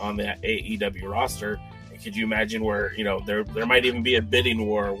currently on the AEW roster. And could you imagine where, there might even be a bidding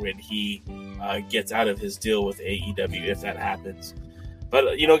war when he gets out of his deal with AEW if that happens.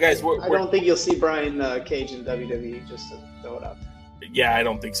 But, guys, I don't think you'll see Brian Cage in WWE, just to throw it out there. Yeah, I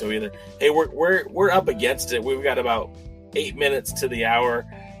don't think so either. Hey, we're up against it. We've got about 8 minutes to the hour.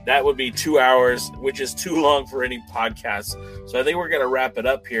 That would be 2 hours, which is too long for any podcast. So I think we're going to wrap it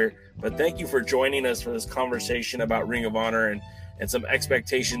up here. But thank you for joining us for this conversation about Ring of Honor and some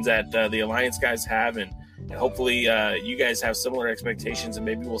expectations that the Alliance guys have. And hopefully you guys have similar expectations, and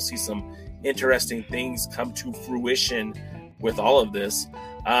maybe we'll see some interesting things come to fruition with all of this.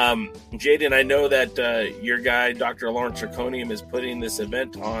 Jaden, I know that your guy, Dr. Lawrence Draconium, is putting this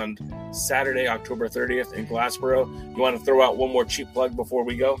event on Saturday, October 30th in Glassboro. You want to throw out one more cheap plug before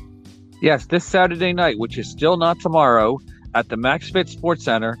we go? Yes, this Saturday night, which is still not tomorrow, at the MaxFit Sports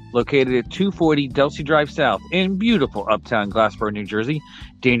Center, located at 240 Delsey Drive South in beautiful uptown Glassboro, New Jersey.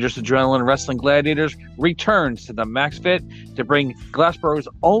 Dangerous Adrenaline Wrestling Gladiators returns to the MaxFit to bring Glassboro's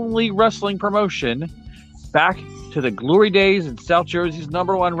only wrestling promotion back to the glory days and South Jersey's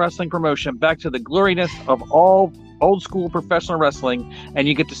 #1 wrestling promotion, back to the gloriness of all old school professional wrestling, and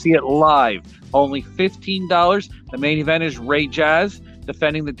you get to see it live. Only $15. The main event is Ray Jazz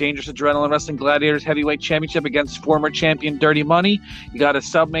defending the Dangerous Adrenaline Wrestling Gladiators Heavyweight Championship against former champion Dirty Money. You got a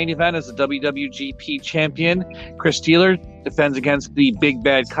sub-main event as the WWGP champion. Chris Steeler defends against the big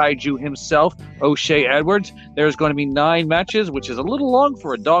bad kaiju himself, O'Shea Edwards. There's going to be 9 matches, which is a little long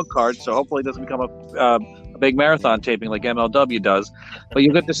for a dog card, so hopefully it doesn't become a big marathon taping like MLW does. But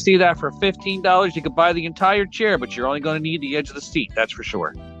you get to see that for $15. You could buy the entire chair, but you're only going to need the edge of the seat, that's for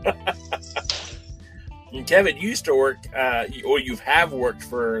sure. And Kevin, you used to work, or you have worked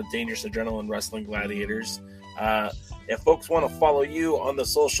for Dangerous Adrenaline Wrestling Gladiators. If folks want to follow you on the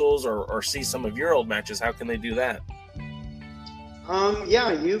socials or see some of your old matches, how can they do that?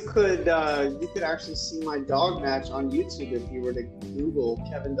 Yeah, you could actually see my dog match on YouTube if you were to Google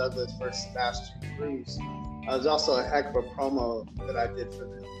Kevin Douglas versus Sebastian Cruz. There's also a heck of a promo that I did for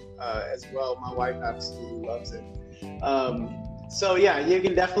them as well. My wife absolutely loves it. So yeah, you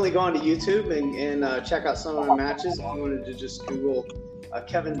can definitely go onto YouTube and check out some of my matches. If you wanted to just Google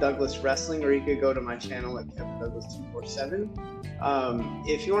Kevin Douglas Wrestling, or you could go to my channel at Kevin Douglas 247.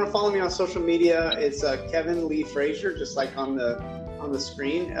 If you want to follow me on social media, it's Kevin Lee Frazier, just like on the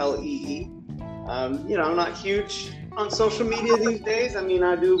screen, Lee. I'm not huge on social media these days. I mean,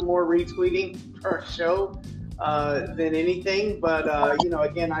 I do more retweeting per show than anything, but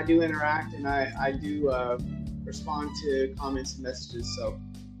again, I do interact and I do respond to comments and messages. So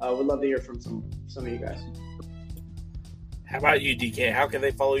would love to hear from some of you guys. How about you, DK? How can they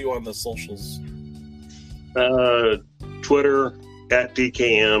follow you on the socials? Twitter at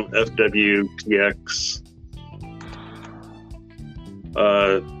DKMFWTX.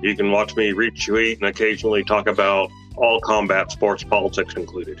 You can watch me retweet and occasionally talk about all combat sports, politics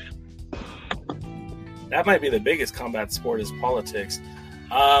included. That might be the biggest combat sport is politics.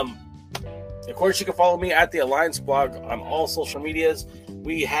 Of course, you can follow me at the Alliance blog on all social medias.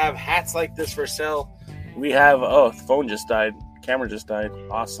 We have hats like this for sale. We have, the phone just died. Camera just died.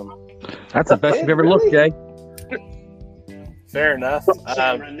 Awesome. That's the best you've ever looked, Jay. Fair enough.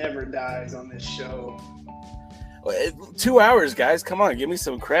 Camera never dies on this show. 2 hours, guys. Come on, give me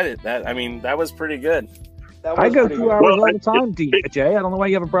some credit. That was pretty good. I go 2 hours all the time, Jay. I don't know why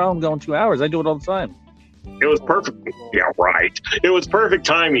you have a problem going 2 hours. I do it all the time. It was perfect. Yeah, right. It was perfect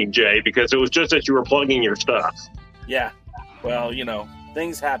timing, Jay, because it was just as you were plugging your stuff. Yeah. Well,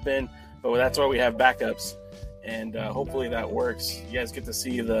 things happen, but that's why we have backups, and hopefully that works. You guys get to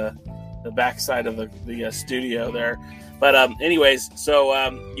see the backside of the studio there. But anyways, so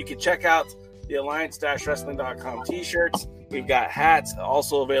you can check out the alliance-wrestling.com t-shirts. We've got hats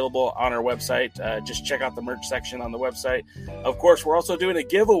also available on our website. Just check out the merch section on the website. Of course, we're also doing a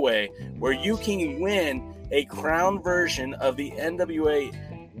giveaway where you can win a crown version of the NWA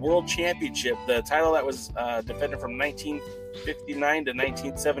World Championship, the title that was defended from 1959 to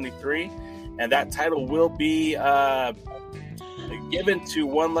 1973. And that title will be given to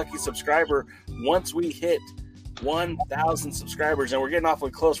one lucky subscriber once we hit 1,000 subscribers, and we're getting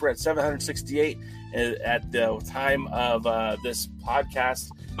awfully close. We're at 768, at the time of this podcast.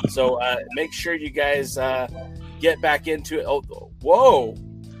 So make sure you guys get back into it. Oh, whoa.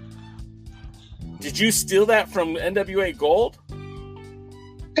 Did you steal that from NWA Gold?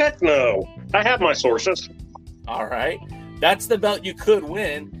 Heck no. I have my sources. All right. That's the belt you could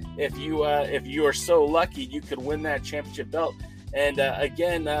win. If you are so lucky, you could win that championship belt. And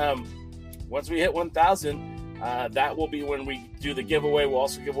again, once we hit 1,000, that will be when we do the giveaway. We'll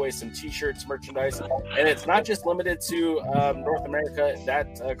also give away some T-shirts, merchandise, and it's not just limited to North America.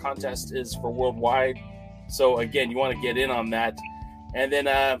 That contest is for worldwide. So again, you want to get in on that. And then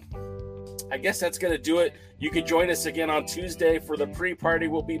I guess that's going to do it. You can join us again on Tuesday for the pre-party.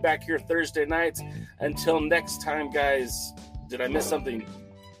 We'll be back here Thursday nights. Until next time, guys. Did I miss something?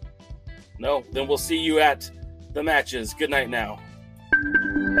 No? Then we'll see you at the matches. Good night now.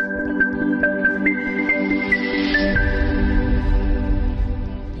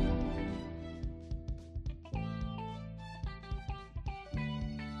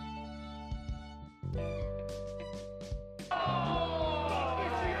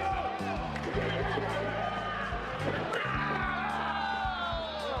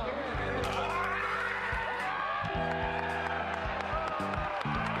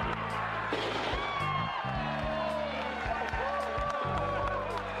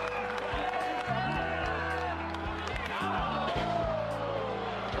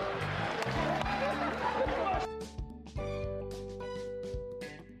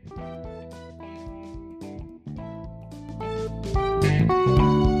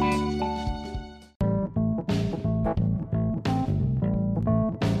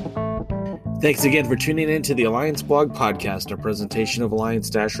 Thanks again for tuning in to the Alliance Blog Podcast, a presentation of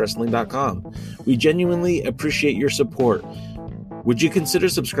alliance-wrestling.com. We genuinely appreciate your support. Would you consider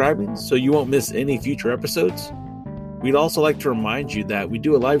subscribing so you won't miss any future episodes? We'd also like to remind you that we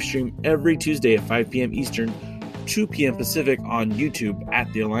do a live stream every Tuesday at 5 p.m. Eastern, 2 p.m. Pacific on YouTube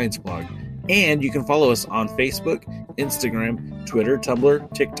at the Alliance Blog. And you can follow us on Facebook, Instagram, Twitter,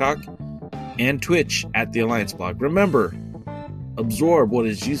 Tumblr, TikTok, and Twitch at the Alliance Blog. Remember, absorb what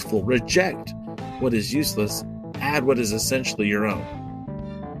is useful, reject what is useless, add what is essentially your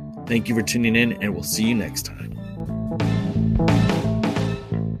own. Thank you for tuning in, and we'll see you next time.